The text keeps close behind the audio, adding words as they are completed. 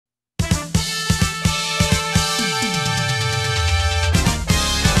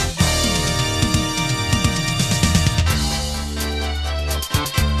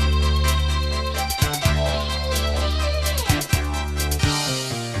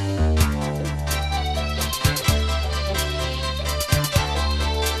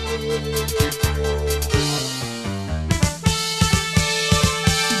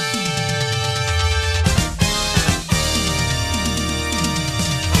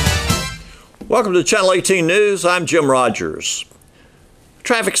Welcome to Channel 18 News. I'm Jim Rogers.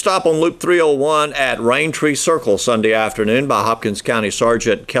 Traffic stop on Loop 301 at Raintree Circle Sunday afternoon by Hopkins County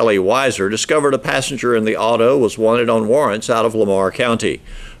Sergeant Kelly Weiser discovered a passenger in the auto was wanted on warrants out of Lamar County.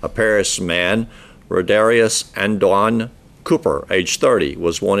 A Paris man, Rodarius Antoine Cooper, age 30,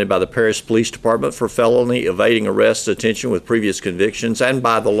 was wanted by the Paris Police Department for felony evading arrest detention with previous convictions and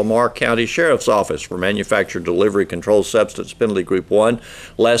by the Lamar County Sheriff's Office for manufactured delivery controlled substance penalty group 1,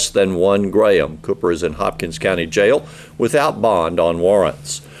 less than 1 gram. Cooper is in Hopkins County Jail without bond on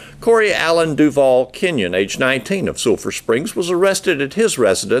warrants. Corey Allen Duval Kenyon, age 19, of Sulphur Springs, was arrested at his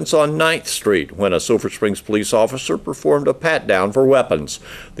residence on 9th Street when a Sulphur Springs police officer performed a pat-down for weapons.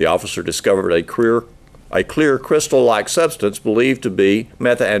 The officer discovered a clear crystal-like substance believed to be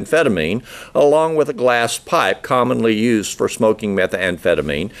methamphetamine, along with a glass pipe commonly used for smoking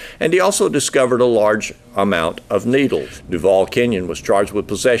methamphetamine, and he also discovered a large amount of needles. Duval Kenyon was charged with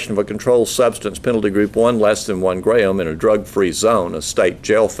possession of a controlled substance penalty group 1 less than 1 gram in a drug-free zone, a state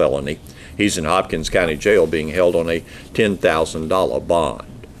jail felony. He's in Hopkins County Jail being held on a $10,000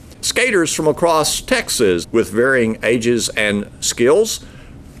 bond. Skaters from across Texas with varying ages and skills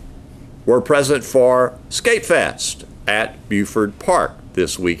were present for Skate Fest at Buford Park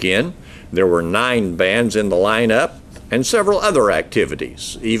this weekend. There were 9 bands in the lineup and several other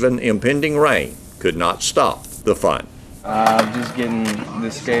activities. Even impending rain could not stop the fun. Just getting the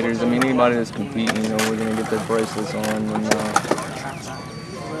skaters, anybody that's competing, we're going to get their bracelets on.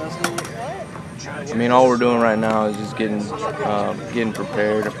 And, all we're doing right now is just getting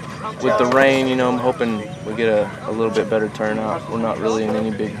prepared. With the rain, I'm hoping we get a little bit better turnout. We're not really in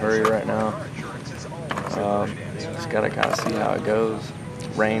any big hurry right now. Just got to kind of see how it goes.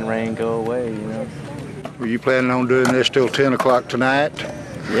 Rain, go away, Were you planning on doing this till 10 o'clock tonight?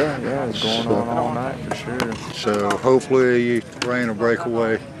 Yeah, it's going on all night for sure. So hopefully rain will break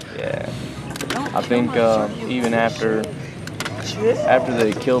away. Yeah, I think even after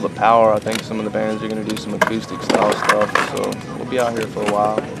they kill the power, I think some of the bands are going to do some acoustic style stuff. So we'll be out here for a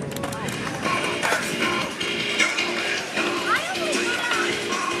while.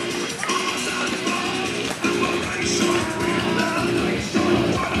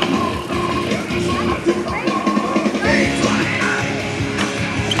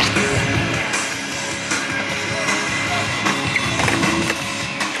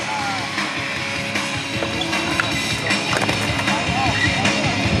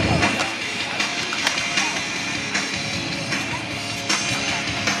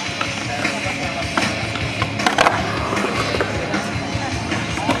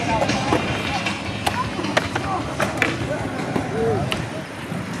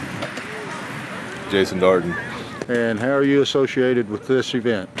 Jason Darden. And how are you associated with this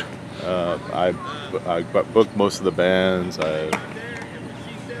event? I booked most of the bands. I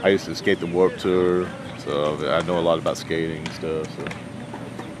used to skate the Warped Tour, so I know a lot about skating and stuff. So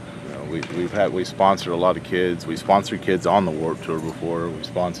we sponsored a lot of kids. We sponsored kids on the Warped Tour before.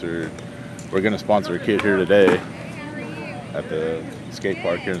 We're going to sponsor a kid here today at the skate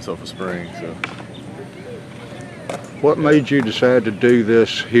park here in Sulphur Springs. So. What made you decide to do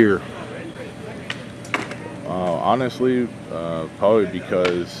this here? Honestly, probably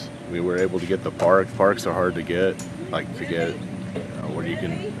because we were able to get the park. Parks are hard to get, where you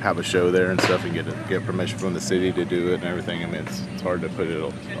can have a show there and stuff and get permission from the city to do it and everything. It's hard to put it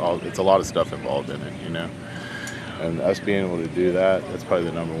all. It's a lot of stuff involved in it, And us being able to do that, that's probably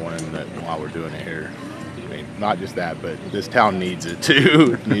the number one why we're doing it here. Not just that, but this town needs it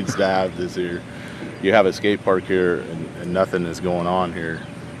too. It needs to have this here. You have a skate park here and nothing is going on here,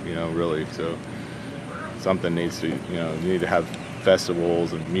 really. So. Something needs to, you need to have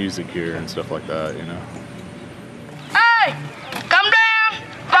festivals and music here and stuff like that, Hey, come down,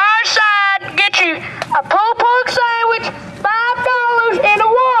 far side, get you a pulled pork sandwich, $5 in the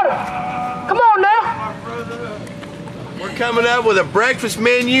water. Come on now. We're coming up with a breakfast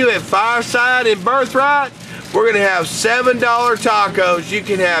menu at Fireside in Birthright. We're gonna have $7 tacos. You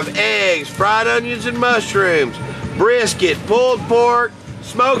can have eggs, fried onions and mushrooms, brisket, pulled pork,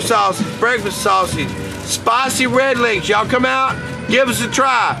 smoked sausage, breakfast sausage, spicy red links. Y'all come out, give us a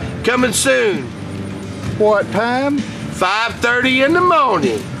try. Coming soon. What time? 5:30 in the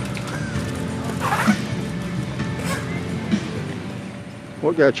morning.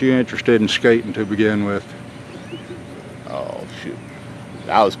 What got you interested in skating to begin with? Oh, shoot.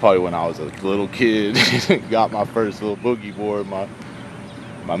 That was probably when I was a little kid. Got my first little boogie board, my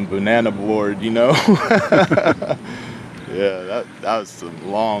banana board, Yeah, that was a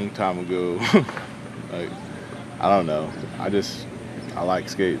long time ago. I don't know. I like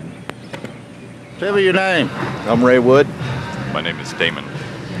skating. Tell me your name. I'm Ray Wood. My name is Damon.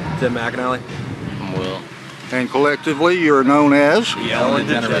 Tim McAnally. I'm Will. And collectively, you're known as? Ellen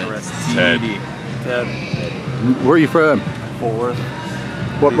DeGeneres. Ted. Ted. Where are you from? Fort Worth.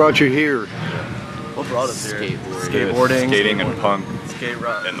 What brought you here? What brought us here? Skateboarding. Skating and punk Skate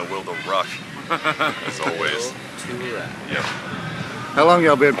rock. and the will to rock, as always. Yep. How long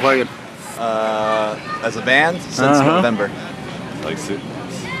y'all been playing? As a band, since November. Like,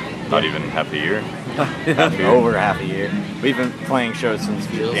 not even half a year. Over half a year. We've been playing shows since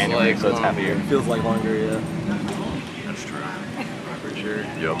January, so it's half a year. Feels like longer, yeah. That's true. For sure.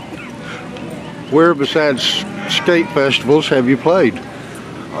 Yep. Where besides skate festivals have you played?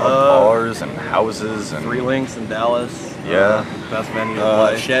 Bars and houses and Three Links in Dallas. Yeah. Best venue to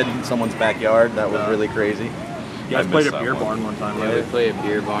play. shed in someone's backyard. That was really crazy. You guys played a beer barn one time, Yeah, right? we play a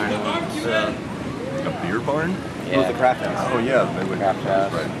beer barn once. Yeah. A beer barn? It was the craft house. Oh yeah, they would. Craft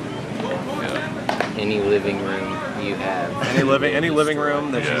house. Right. Yeah. Any living room you have. Any living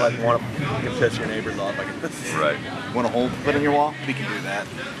room that you like want to piss your neighbors off, I guess. Right. Want a hole put in your wall? We can do that.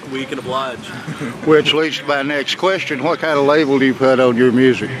 We can oblige. Which leads to my next question. What kind of label do you put on your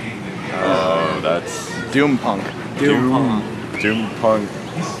music? Oh, that's Doom punk. Doom punk. Doom punk.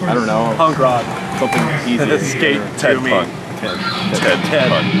 I don't know. Punk rock. Something easy. Skate Ted to me. punk. Ted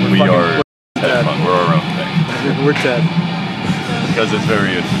punk. We are Ted punk. We're our own thing. We're Ted. Because it's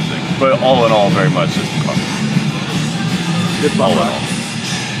very interesting. But all in all, very much just punk. Good All punk in rock. all.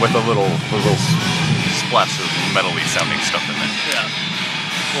 With a little splash of metally sounding stuff in there. Yeah.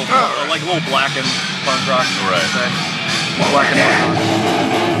 Like a little blackened punk rock. Right. Blackened punk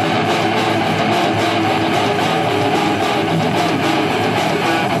rock.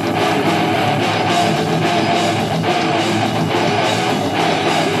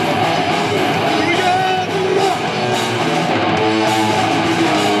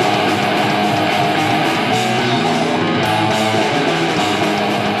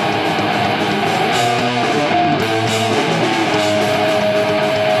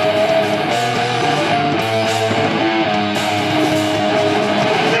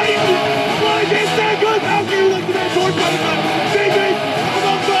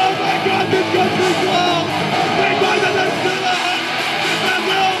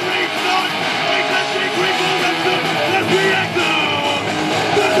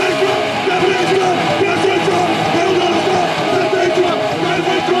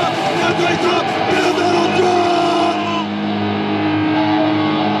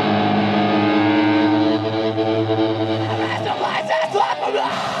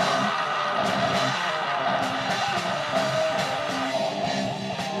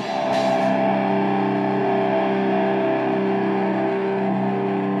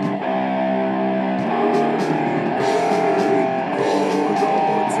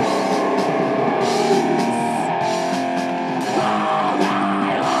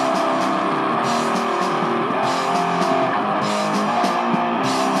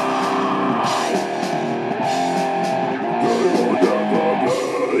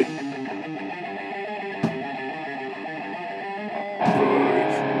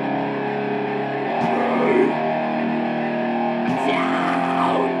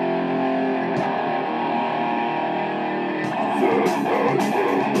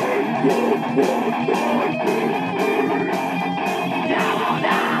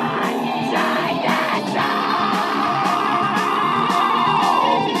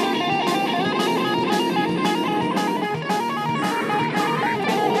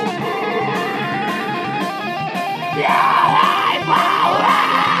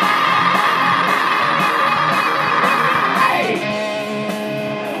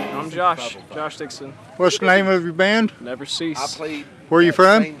 Josh Dixon. What's the name of your band? Never Cease. Where are you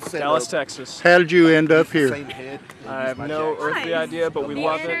from? Dallas, Texas. How did you end up here? I have no earthly idea, but we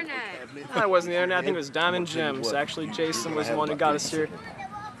love it. I wasn't the internet. I think it was Diamond Gems. Actually, Jason was the one who got us here.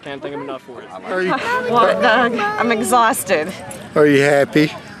 Can't think of enough words. What, Doug? I'm exhausted. Are you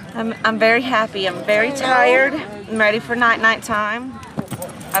happy? I'm very happy. I'm very tired. I'm ready for night time.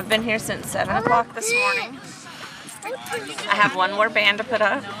 I've been here since 7 o'clock this morning. I have one more band to put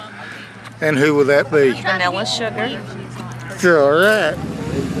up. And who will that be? Vanilla Sugar. All right.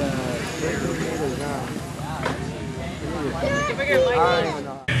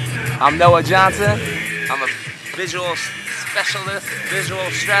 I'm Noah Johnson. I'm a visual specialist,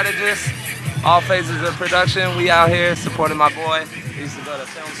 visual strategist, all phases of production. We out here supporting my boy. We used to go to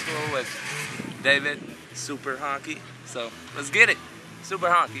film school with David, super honky. So let's get it. Super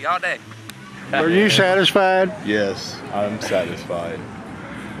honky all day. Are you satisfied? Yes, I'm satisfied.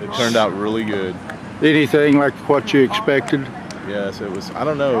 It turned out really good. Anything like what you expected? Yes, it was. I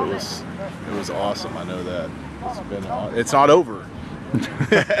don't know. It was awesome. I know that. It's not over.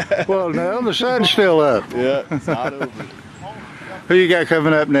 Well, no, the sun's still up. Yeah, it's not over. Who you got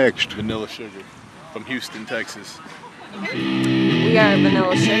coming up next? Vanilla Sugar from Houston, Texas. We are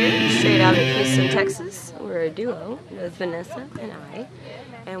Vanilla Sugar, straight out of Houston, Texas. We're a duo with Vanessa and I,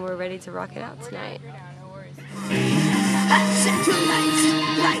 and we're ready to rock it out tonight. Set your lights,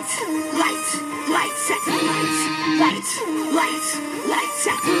 lights, lights, lights, set your lights, lights, lights, lights,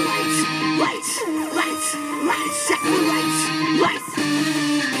 set your lights, lights, lights, lights, set your lights, lights,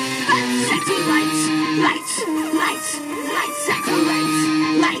 set your lights, lights, lights, lights, set your lights,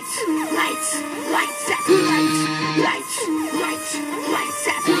 lights, lights, lights, set your lights, lights, lights, lights,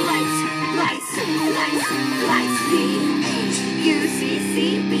 set your lights, lights, lights, lights,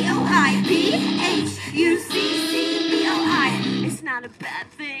 P-H-U-C-C-B-O-I-P-H-U-C-C-B-O-I. It's not a bad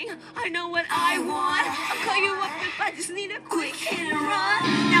thing. I know what I want. I'll call you up if I just need a quick hit and run.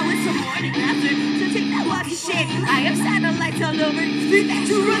 Now it's the morning after, so take that walkie shake. I have satellites all over. Speak that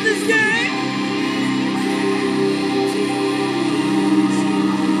you run this game.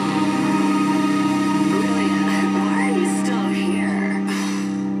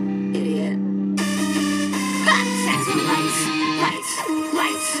 Set your lights, lights,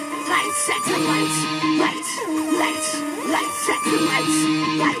 lights, lights, set your lights, lights, lights, lights, set your lights,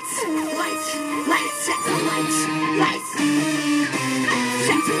 lights, set your lights, lights,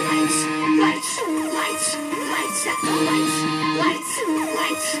 lights, lights, set your lights, lights,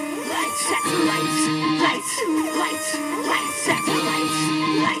 lights, lights, set your lights, lights, lights, lights, set your lights,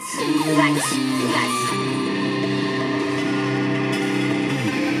 lights, lights, lights.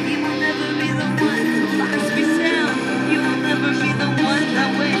 You will never be the one who locks me down. You will never be the one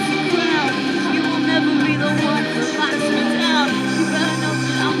that waits. Never be the one who locks me down. You better know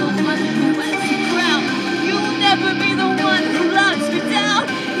that I'm the one who wears the crown. You will never be the one who locks me down.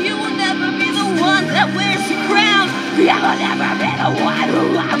 You will never be the one that wears the crown. You will never be the one who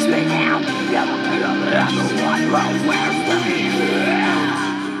locks me down. You will never be the one who wears the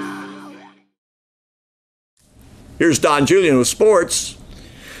crown. Here's Don Julian with sports.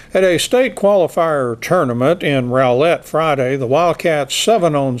 At a state qualifier tournament in Rowlett Friday, the Wildcats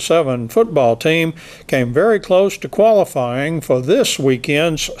 7-on-7 football team came very close to qualifying for this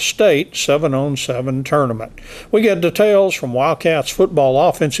weekend's state 7-on-7 tournament. We get details from Wildcats football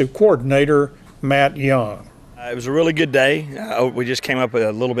offensive coordinator Matt Young. It was a really good day. We just came up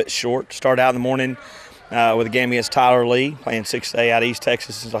a little bit short. Started out in the morning with a game against Tyler Lee, playing 6A out of East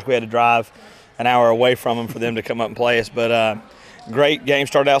Texas. It's like we had to drive an hour away from them for them to come up and play us. But great game.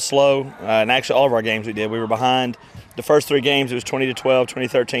 Started out slow, and actually all of our games we did. We were behind. The first three games, it was 20-12,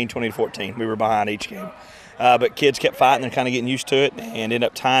 20-13, 20-14. We were behind each game. But kids kept fighting and kind of getting used to it and ended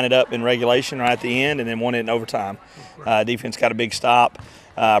up tying it up in regulation right at the end and then won it in overtime. Defense got a big stop.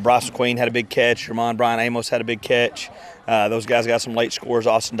 Bryce McQueen had a big catch. Ramon Brian Amos had a big catch. Those guys got some late scores.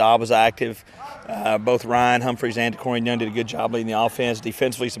 Austin Dobb was active. Both Ryan Humphreys and Corey Young did a good job leading the offense.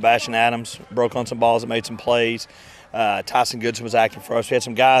 Defensively, Sebastian Adams broke on some balls and made some plays. Tyson Goodson was active for us. We had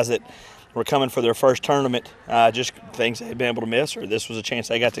some guys that were coming for their first tournament, just things they had been able to miss, or this was a chance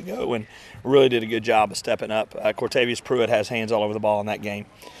they got to go, and really did a good job of stepping up. Cortavius Pruitt has hands all over the ball in that game.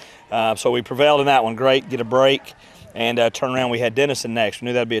 So we prevailed in that one. Great, get a break, and turn around. We had Denison next. We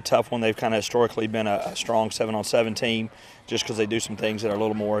knew that would be a tough one. They've kind of historically been a strong 7-on-7 team just because they do some things that are a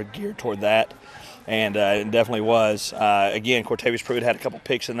little more geared toward that, and it definitely was. Again, Cortavius Pruitt had a couple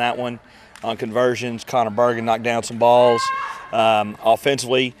picks in that one on conversions. Connor Bergen knocked down some balls.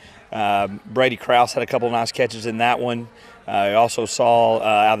 Offensively, Brady Krause had a couple of nice catches in that one. I also saw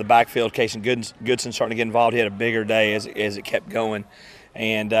out of the backfield, Casey Goodson starting to get involved. He had a bigger day as it kept going.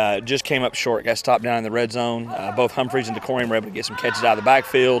 And just came up short, got stopped down in the red zone. Both Humphreys and DeCorian were able to get some catches out of the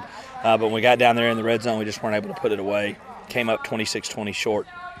backfield. But when we got down there in the red zone, we just weren't able to put it away. Came up 26-20 short.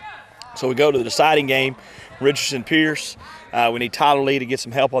 So we go to the deciding game, Richardson-Pierce. We need Tyler Lee to get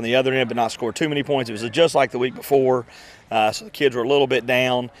some help on the other end but not score too many points. It was just like the week before, so the kids were a little bit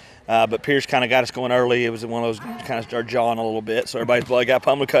down, but Pierce kind of got us going early. It was one of those games kind of started jawing a little bit, so everybody's blood got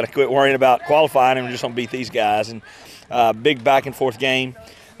pumped. We kind of quit worrying about qualifying and we're just going to beat these guys. And big back-and-forth game.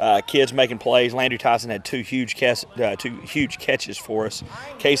 Kids making plays. Landry Tyson had two huge catches for us.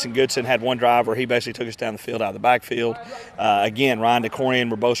 Casey Goodson had one drive where he basically took us down the field out of the backfield. Again, Ryan DeCorian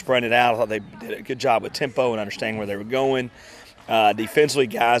were both spreading it out. I thought they did a good job with tempo and understanding where they were going. Defensively,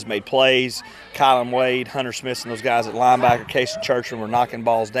 guys made plays. Kylan Wade, Hunter Smith, and those guys at linebacker, Casey Churchland, were knocking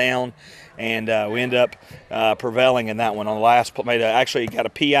balls down. And we ended up prevailing in that one. On the last play, actually got a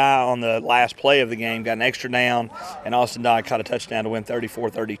PI on the last play of the game, got an extra down, and Austin Dodd caught a touchdown to win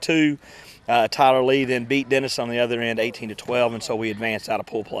 34-32. Tyler Lee then beat Dennis on the other end 18-12, and so we advanced out of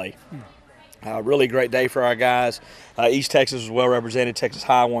pool play. Really great day for our guys. East Texas was well represented. Texas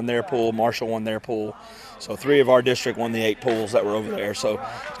High won their pool. Marshall won their pool. So 3 of our district won the 8 pools that were over there. So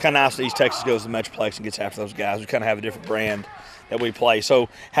it's kind of nice that East Texas goes to the Metroplex and gets after those guys. We kind of have a different brand that we play. So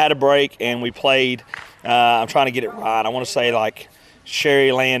had a break, and we played, I'm trying to get it right. I want to say like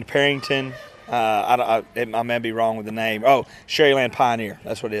Sherryland Parrington. I may be wrong with the name. Oh, Sherryland Pioneer.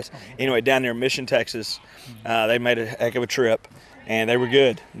 That's what it is. Anyway, down there in Mission, Texas, they made a heck of a trip, and they were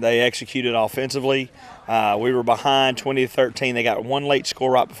good. They executed offensively. We were behind 20-13. They got 1 late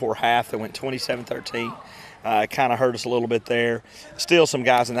score right before half. They went 27-13. Kind of hurt us a little bit there. Still, some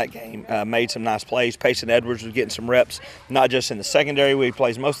guys in that game made some nice plays. Payson Edwards was getting some reps, not just in the secondary where he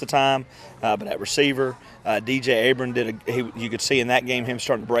plays most of the time, but at receiver. DJ Abram you could see in that game him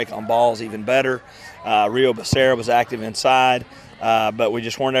starting to break on balls even better. Rio Becerra was active inside, but we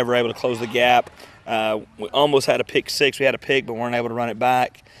just weren't ever able to close the gap. We almost had a pick 6. We had a pick, but weren't able to run it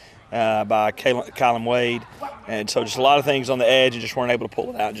back by Kylan Wade. And so just a lot of things on the edge and just weren't able to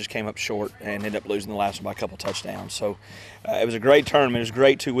pull it out and just came up short and ended up losing the last one by a couple touchdowns. So it was a great tournament. It was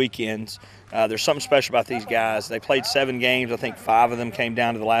great 2 weekends. There's something special about these guys. They played 7 games. I think 5 of them came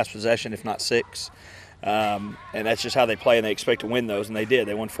down to the last possession, if not 6. And that's just how they play, and they expect to win those, and they did.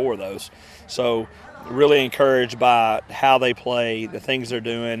 They won 4 of those. So really encouraged by how they play, the things they're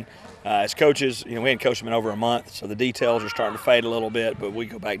doing. As coaches, we hadn't coached them in over a month, so the details are starting to fade a little bit, but we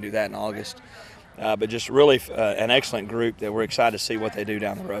go back and do that in August. But just really an excellent group that we're excited to see what they do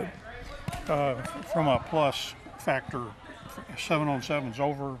down the road. From a plus factor, 7-on-7's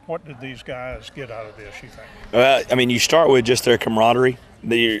over. What did these guys get out of this, you think? You start with just their camaraderie.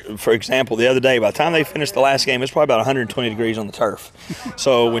 For example, the other day, by the time they finished the last game, it's probably about 120 degrees on the turf.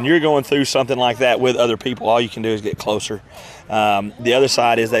 So when you're going through something like that with other people, all you can do is get closer. The other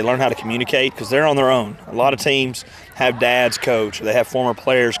side is they learn how to communicate because they're on their own. A lot of teams have dads coach or they have former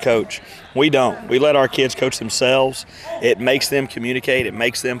players coach. We don't. We let our kids coach themselves. It makes them communicate. It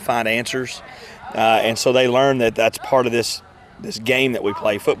makes them find answers. And so they learn that that's part of this game that we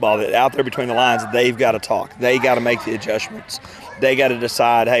play, football, that out there between the lines, they've got to talk. They got to make the adjustments. They got to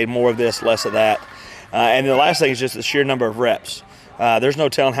decide, hey, more of this, less of that. And the last thing is just the sheer number of reps. There's no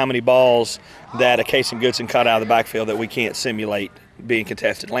telling how many balls that a Casey Goodson cut out of the backfield that we can't simulate being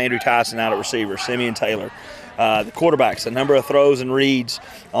contested. Landry Tyson out at receiver, Simeon Taylor. The quarterbacks, the number of throws and reads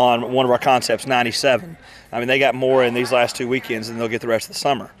on one of our concepts, 97. They got more in these last 2 weekends than they'll get the rest of the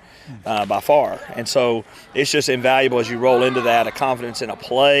summer. By far. And so it's just invaluable as you roll into that, a confidence in a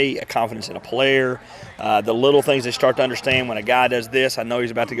play, a confidence in a player, the little things they start to understand. When a guy does this, I know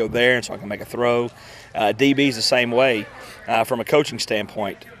he's about to go there, and so I can make a throw. DB's the same way from a coaching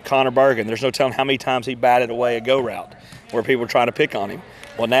standpoint. Connor Bergen, there's no telling how many times he batted away a go route where people were trying to pick on him.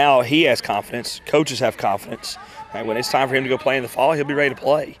 Well, now he has confidence. Coaches have confidence. Right, when it's time for him to go play in the fall, he'll be ready to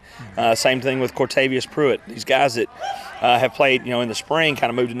play. Same thing with Cortavius Pruitt. These guys that have played, in the spring, kind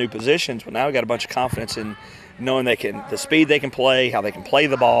of moved to new positions, but now we got a bunch of confidence in knowing the speed they can play, how they can play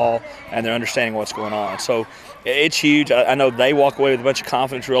the ball, and they're understanding what's going on. So it's huge. I know they walk away with a bunch of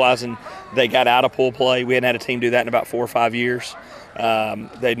confidence, realizing they got out of pool play. We hadn't had a team do that in about 4 or 5 years.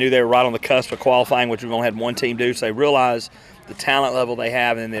 They knew they were right on the cusp of qualifying, which we've only had one team do. So they realized the talent level they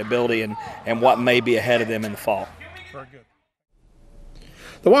have and the ability and what may be ahead of them in the fall. Very good.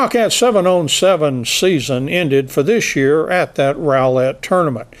 The Wildcats 7-on-7 season ended for this year at that Rowlett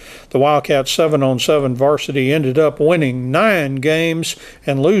tournament. The Wildcats 7-on-7 varsity ended up winning 9 games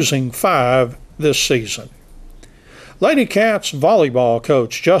and losing 5 this season. Lady Cats volleyball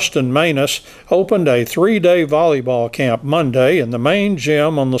coach Justin Manus opened a 3-day volleyball camp Monday in the main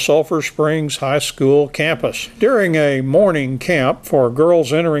gym on the Sulphur Springs High School campus. During a morning camp for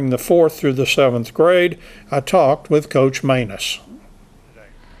girls entering the 4th through the 7th grade, I talked with Coach Manus.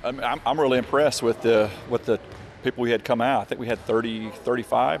 I'm really impressed with the people we had come out. I think we had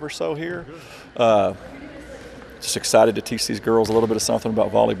 35 or so here. Just excited to teach these girls a little bit of something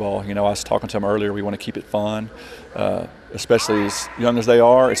about volleyball. I was talking to them earlier. We want to keep it fun, especially as young as they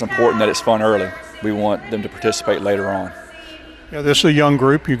are. It's important that it's fun early. We want them to participate later on. Yeah, this is a young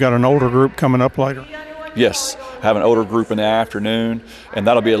group. You've got an older group coming up later. Yes, I have an older group in the afternoon, and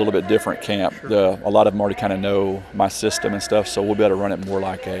that'll be a little bit different camp. A lot of them already kind of know my system and stuff, so we'll be able to run it more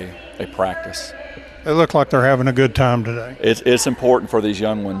like a practice. They look like they're having a good time today. It's important for these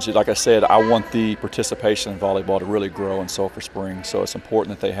young ones. Like I said, I want the participation in volleyball to really grow in Sulphur Springs, so it's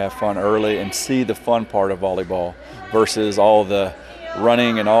important that they have fun early and see the fun part of volleyball versus all the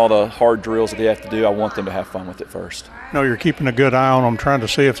running and all the hard drills that they have to do. I want them to have fun with it first. No, you're keeping a good eye on them, trying to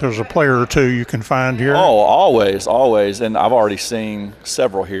see if there's a player or two you can find here. Oh, always. And I've already seen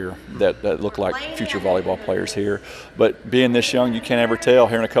several here that look like future volleyball players here. But being this young, you can't ever tell.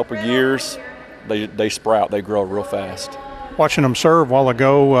 Here in a couple of years, they sprout, they grow real fast. Watching them serve a while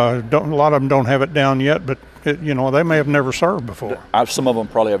ago, a lot of them don't have it down yet, but they may have never served before. Some of them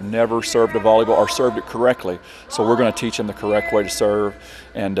probably have never served a volleyball or served it correctly. So we're going to teach them the correct way to serve,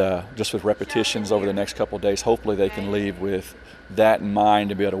 and just with repetitions over the next couple of days, hopefully they can leave with that in mind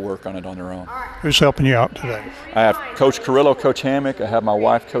to be able to work on it on their own. Who's helping you out today? I have Coach Carrillo, Coach Hammock. I have my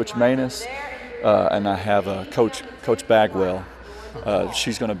wife, Coach Manus, and I have Coach Bagwell.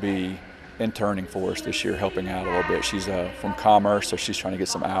 She's going to be interning for us this year, helping out a little bit. She's from Commerce, so she's trying to get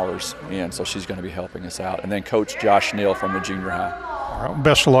some hours in, so she's going to be helping us out. And then Coach Josh Neal from the junior high. All right,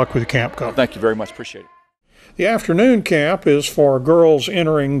 best of luck with the camp, Coach. Thank you very much. Appreciate it. The afternoon camp is for girls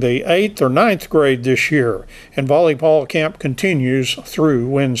entering the 8th or 9th grade this year, and volleyball camp continues through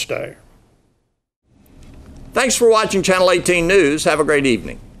Wednesday. Thanks for watching Channel 18 News. Have a great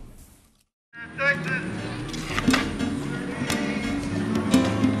evening.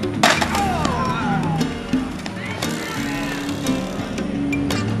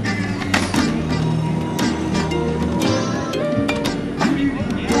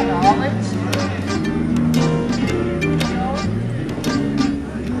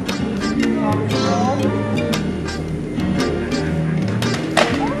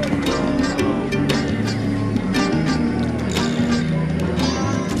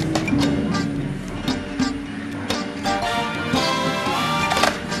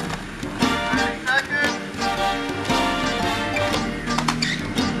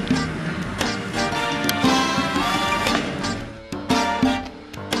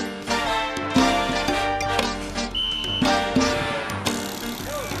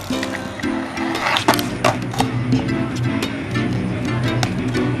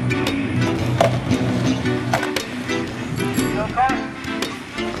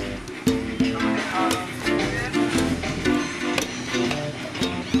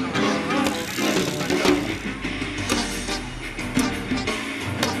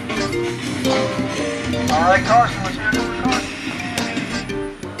 All right, Carson, let's hear it for Carson.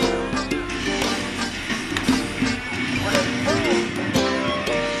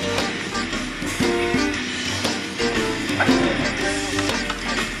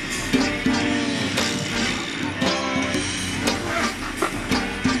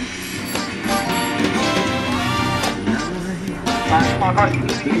 Come on, Carson.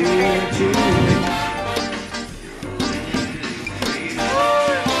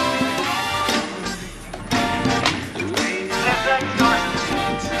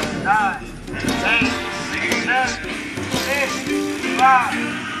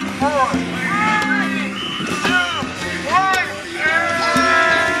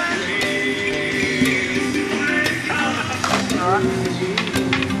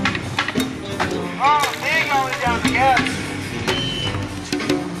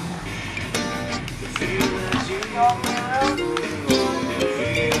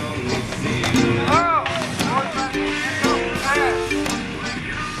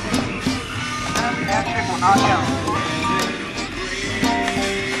 Knock out.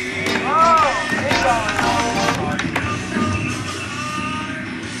 Oh, big on.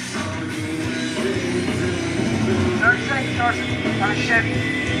 30 seconds, Carson. On a Chevy.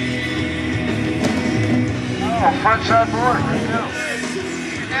 Oh, front side board. Let's go.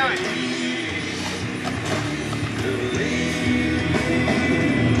 You can do it.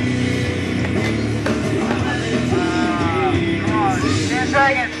 Come on. 10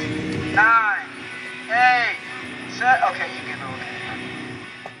 seconds. 9, 8, 7. Okay, you can go. Okay.